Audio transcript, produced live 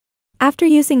After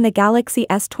using the Galaxy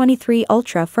S23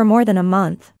 Ultra for more than a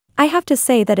month, I have to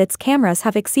say that its cameras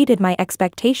have exceeded my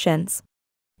expectations.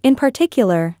 In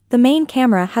particular, the main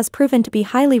camera has proven to be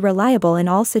highly reliable in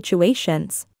all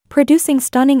situations, producing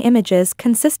stunning images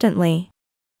consistently.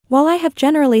 While I have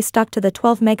generally stuck to the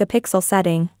 12-megapixel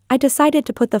setting, I decided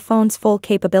to put the phone's full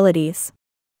capabilities.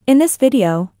 In this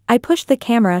video, I pushed the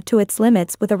camera to its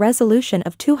limits with a resolution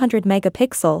of 200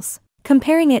 megapixels,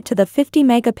 comparing it to the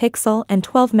 50-megapixel and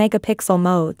 12-megapixel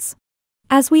modes.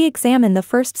 As we examine the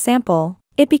first sample,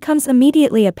 it becomes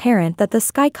immediately apparent that the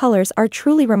sky colors are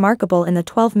truly remarkable in the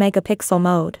 12-megapixel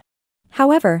mode.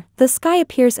 However, the sky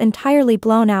appears entirely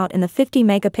blown out in the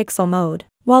 50-megapixel mode,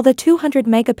 while the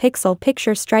 200-megapixel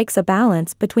picture strikes a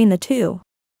balance between the two.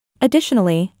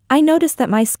 Additionally, I noticed that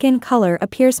my skin color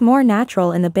appears more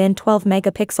natural in the bin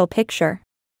 12-megapixel picture.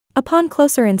 Upon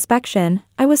closer inspection,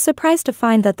 I was surprised to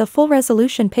find that the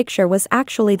full-resolution picture was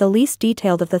actually the least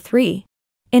detailed of the three.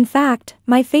 In fact,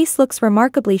 my face looks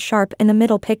remarkably sharp in the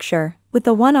middle picture, with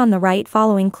the one on the right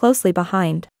following closely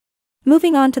behind.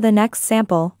 Moving on to the next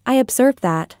sample, I observed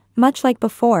that, much like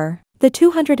before, the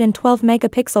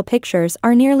 212-megapixel pictures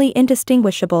are nearly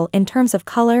indistinguishable in terms of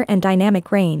color and dynamic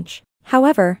range.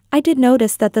 However, I did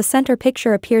notice that the center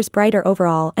picture appears brighter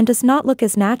overall and does not look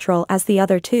as natural as the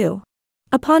other two.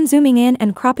 Upon zooming in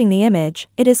and cropping the image,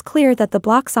 it is clear that the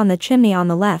blocks on the chimney on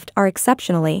the left are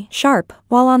exceptionally sharp,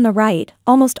 while on the right,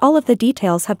 almost all of the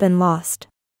details have been lost.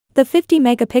 The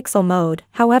 50-megapixel mode,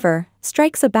 however,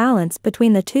 strikes a balance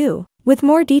between the two, with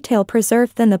more detail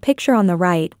preserved than the picture on the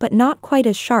right but not quite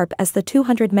as sharp as the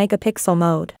 200-megapixel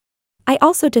mode. I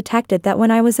also detected that when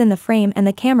I was in the frame and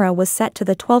the camera was set to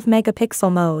the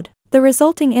 12-megapixel mode, the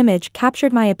resulting image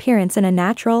captured my appearance in a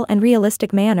natural and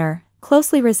realistic manner,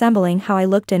 closely resembling how I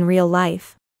looked in real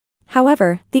life.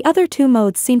 However, the other two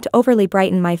modes seemed to overly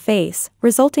brighten my face,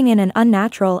 resulting in an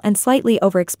unnatural and slightly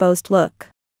overexposed look.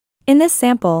 In this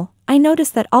sample, I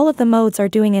noticed that all of the modes are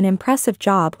doing an impressive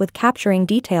job with capturing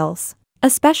details,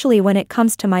 especially when it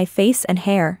comes to my face and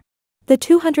hair. The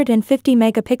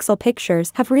 250-megapixel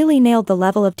pictures have really nailed the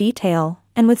level of detail,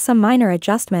 and with some minor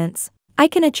adjustments, I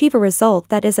can achieve a result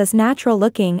that is as natural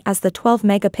looking as the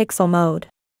 12-megapixel mode.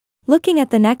 Looking at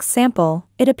the next sample,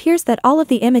 it appears that all of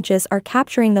the images are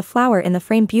capturing the flower in the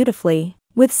frame beautifully,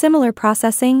 with similar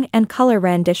processing and color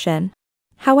rendition.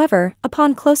 However,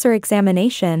 upon closer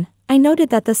examination, I noted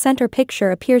that the center picture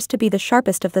appears to be the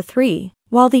sharpest of the three,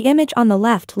 while the image on the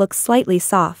left looks slightly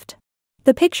soft.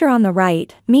 The picture on the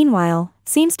right, meanwhile,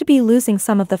 seems to be losing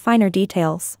some of the finer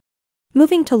details.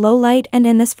 Moving to low light, and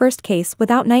in this first case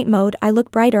without night mode, I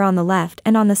look brighter on the left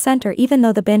and on the center, even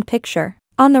though the bin picture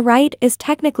on the right is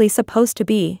technically supposed to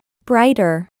be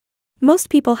brighter. Most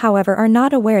people, however, are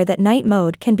not aware that night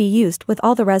mode can be used with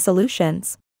all the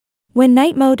resolutions. When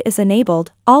night mode is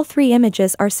enabled, all three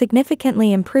images are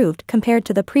significantly improved compared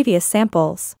to the previous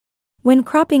samples. When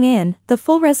cropping in, the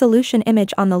full-resolution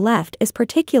image on the left is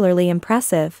particularly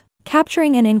impressive,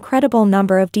 capturing an incredible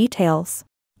number of details.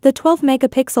 The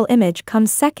 12-megapixel image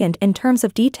comes second in terms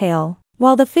of detail,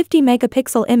 while the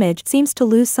 50-megapixel image seems to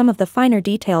lose some of the finer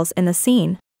details in the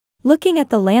scene. Looking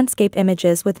at the landscape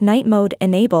images with night mode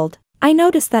enabled, I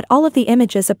noticed that all of the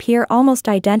images appear almost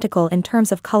identical in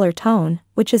terms of color tone,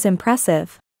 which is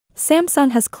impressive. Samsung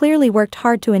has clearly worked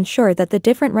hard to ensure that the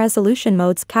different resolution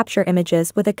modes capture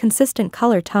images with a consistent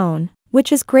color tone,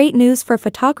 which is great news for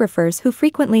photographers who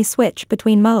frequently switch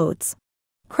between modes.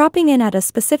 Cropping in at a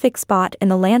specific spot in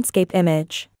the landscape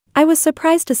image, I was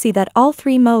surprised to see that all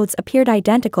three modes appeared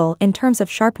identical in terms of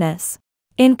sharpness.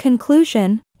 In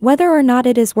conclusion, whether or not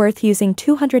it is worth using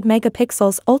 200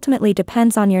 megapixels ultimately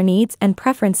depends on your needs and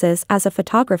preferences as a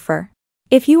photographer.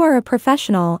 If you are a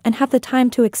professional and have the time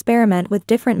to experiment with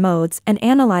different modes and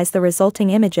analyze the resulting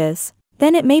images,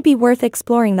 then it may be worth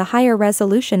exploring the higher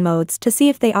resolution modes to see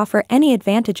if they offer any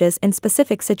advantages in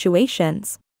specific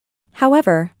situations.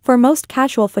 However, for most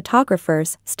casual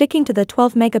photographers, sticking to the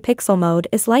 12-megapixel mode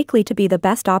is likely to be the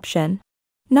best option.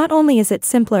 Not only is it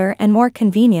simpler and more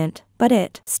convenient, but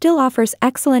it still offers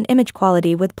excellent image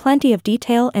quality with plenty of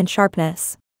detail and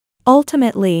sharpness.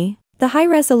 Ultimately, the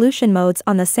high-resolution modes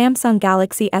on the Samsung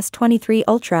Galaxy S23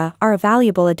 Ultra are a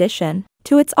valuable addition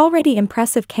to its already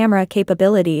impressive camera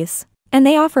capabilities, and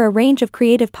they offer a range of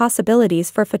creative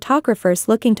possibilities for photographers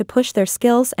looking to push their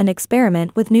skills and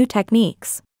experiment with new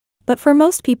techniques. But for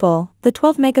most people, the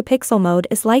 12-megapixel mode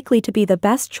is likely to be the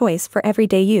best choice for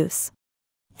everyday use.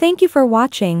 Thank you for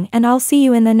watching, and I'll see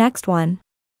you in the next one.